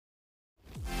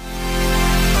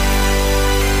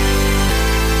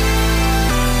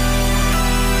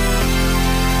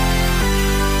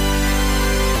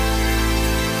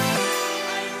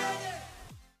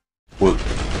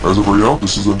as of right now,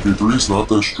 this is MK3. It's not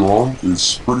that strong.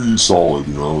 It's pretty solid,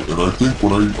 you know. And I think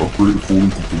when I upgrade it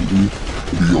fully, completely,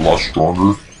 it'll be a lot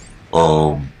stronger.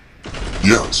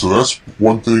 Yeah, so that's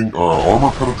one thing.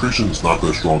 Armor penetration is not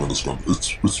that strong in this gun.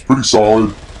 It's pretty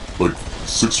solid. Like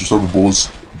 6 or 7 bullets,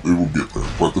 it will get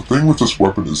there. But the thing with this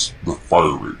weapon is the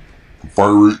fire rate. The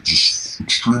fire rate just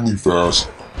extremely fast.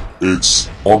 It's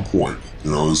on point.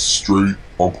 You know, it's straight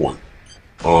on point.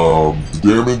 The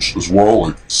damage as well,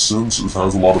 like since it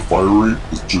has a lot of fire rate,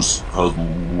 it just has a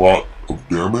lot of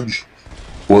damage.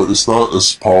 But it's not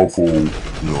as powerful,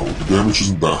 you know, the damage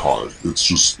isn't that high. It's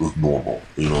just normal.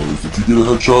 You know, if you get a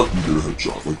headshot, you get a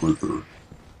headshot, like right there.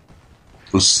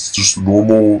 It's just a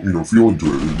normal, you know, feeling to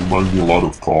it. It reminds me a lot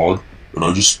of COD. And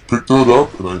I just picked that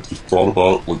up, and I just thought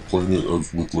about, like, playing it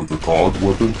as, with, like, a COD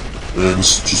weapon. And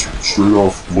it's just straight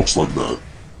off looks like that.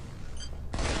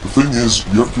 The thing is,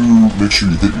 you have to make sure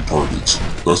you hit your targets.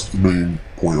 That's the main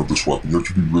point of this weapon. You have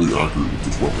to be really accurate with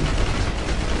this weapon.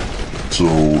 So,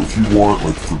 if you want,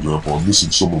 like, for example, I'm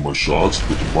missing some of my shots,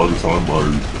 but by the time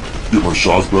I get my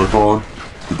shots back on,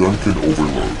 the gun can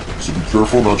overload. So be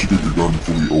careful not to get your gun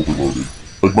fully overloaded.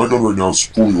 Like, my gun right now is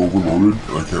fully overloaded,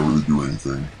 and I can't really do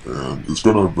anything. And it's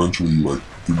gonna eventually, like,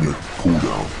 give me a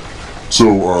cooldown.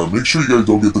 So, make sure you guys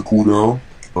don't get the cooldown.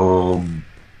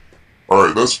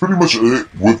 Alright, that's pretty much it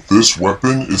with this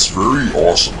weapon. It's very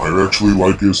awesome. I actually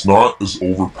like it. It's not as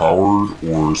overpowered,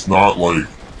 or it's not like,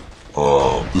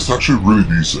 it's actually really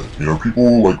decent. You know,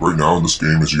 people, like, right now in this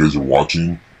game, as you guys are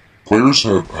watching, players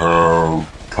have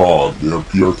COD, they have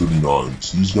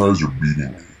PR39s. These guys are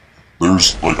beating me.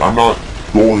 There's, like, I'm not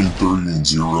going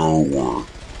 30-0 or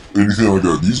anything like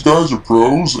that. These guys are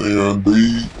pros, and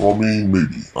they, well, I mean,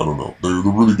 maybe, I don't know.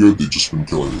 They're really good. They've just been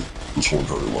killing it this whole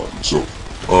entire life. So,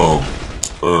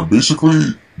 basically,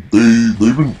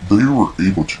 they were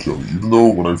able to kill me, even though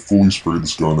when I fully spray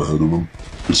this gun ahead of them,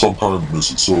 they sometimes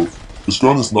miss it. So, this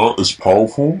gun is not as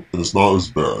powerful, and it's not as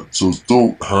bad. So, it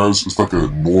still has, it's like a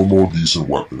normal, decent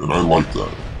weapon, and I like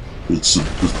that. It's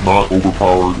not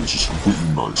overpowered, it's just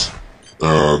completely nice.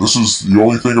 This is the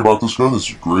only thing about this gun.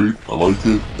 It's great. I like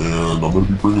it, and I'm going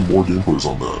to be bringing more gameplays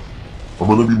on that. I'm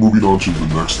going to be moving on to the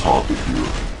next topic here.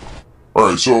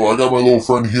 Alright, so I got my little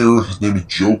friend here. His name is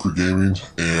Joker Gaming,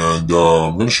 and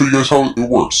I'm going to show you guys how it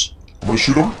works. I'm going to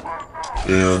shoot him,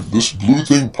 and this blue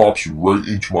thing pops right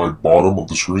into my bottom of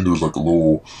the screen. There's like a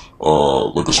little,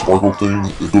 like a sparkle thing.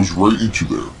 It goes right into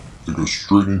there. It goes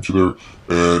straight into there,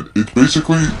 and it's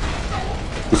basically,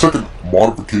 it's like a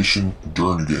modification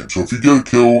during the game. So if you get a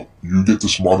kill, you get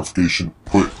this modification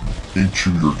put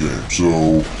into your game.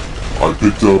 So I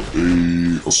picked up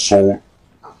a assault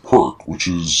perk, which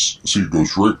is, see, it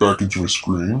goes right back into my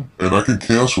screen, and I can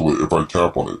cancel it if I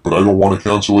tap on it, but I don't want to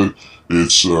cancel it.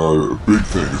 It's a big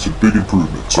thing. It's a big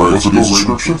improvement. So the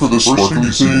description for this sparkly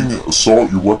thing,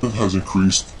 assault, your weapon has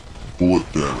increased bullet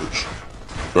damage.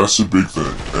 That's a big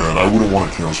thing, and I wouldn't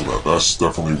want to cancel that. That's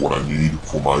definitely what I need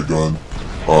for my gun.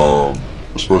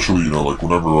 Especially, you know, like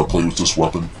whenever I play with this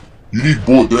weapon, you need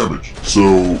bullet damage. So,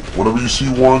 whenever you see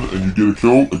one and you get a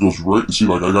kill, it goes right, you see,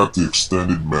 like, I got the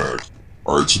extended mag.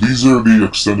 Alright, so these are the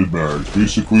extended mags.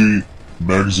 Basically,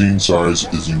 magazine size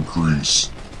is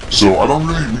increased. So,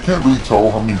 we can't really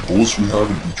tell how many bullets we have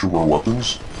in each of our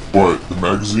weapons, but the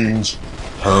magazines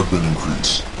have been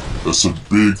increased. That's a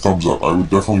big thumbs up. I would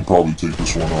definitely probably take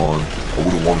this one on. I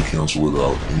wouldn't want to cancel it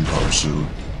out anytime soon.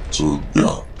 So,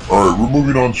 yeah. Alright, we're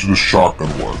moving on to the shotgun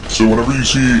one. So whenever you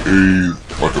see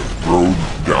like a throw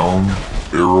down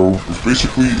arrow, it's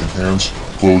basically enhanced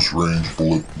close range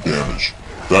bullet damage.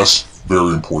 That's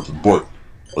very important. But,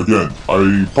 again,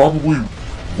 I probably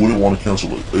wouldn't want to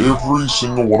cancel it. Every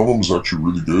single one of them is actually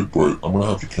really good, but I'm going to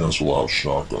have to cancel out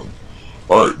shotgun.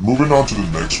 Alright, moving on to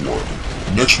the next one.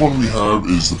 The next one we have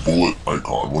is the bullet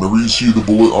icon. Whenever you see the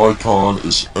bullet icon,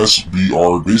 it's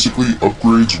SBR, basically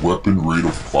upgrades weapon rate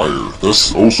of fire.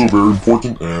 That's also very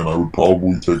important, and I would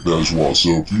probably take that as well. So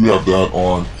if you have that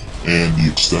on, and the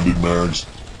extended mags,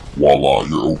 voila,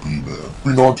 you're OP, man.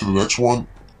 Moving on to the next one.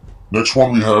 Next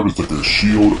one we have is like a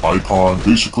shield icon.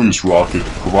 Basically, it's rocket,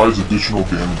 provides additional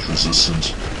damage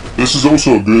resistance. This is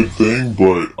also a good thing,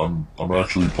 but I'm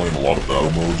actually playing a lot of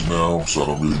battle modes now, so I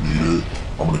don't really need it.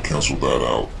 I'm going to cancel that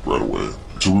out right away.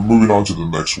 So we're moving on to the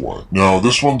next one. Now,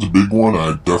 this one's a big one.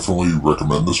 I definitely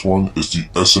recommend this one. It's the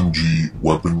SMG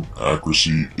weapon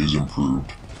accuracy is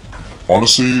improved.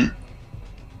 Honestly,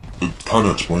 it kind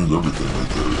of explains everything right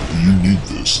there. You need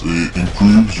this. It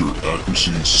improves your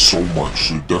accuracy so much.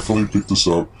 So definitely pick this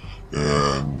up,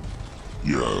 and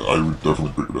yeah, I would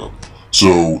definitely pick it up.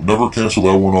 So, never cancel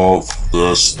that one off.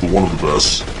 That's one of the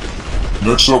best.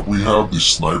 Next up, we have the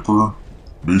sniper.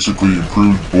 Basically,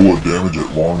 improved bullet damage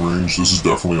at long range. This is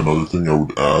definitely another thing I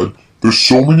would add. There's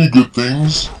so many good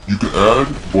things you can add,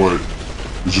 but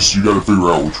it's just you gotta figure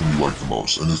out which one you like the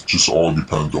most. And it just all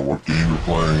depends on what game you're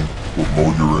playing, what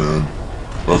mode you're in.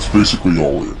 That's basically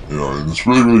all it. You know, and it's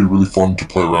really fun to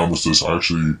play around with this. I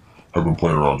actually have been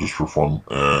playing around just for fun,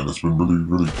 and it's been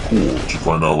really cool to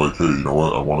find out, like, hey, you know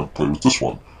what, I want to play with this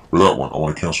one, or that one, I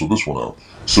want to cancel this one out.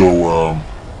 So,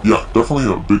 yeah,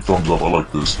 definitely a big thumbs up, I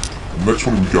like this. The next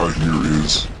one we got here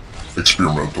is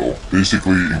experimental.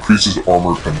 Basically, increases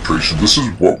armor penetration. This is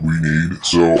what we need.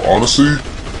 So, honestly,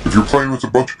 if you're playing with a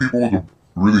bunch of people with a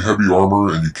really heavy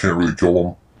armor and you can't really kill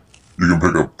them, you can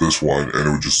pick up this one and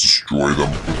it would just destroy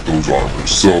them with those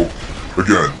armors. So,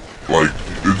 again, like,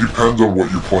 it depends on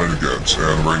what you're playing against,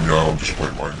 and right now I'm just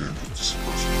playing my game.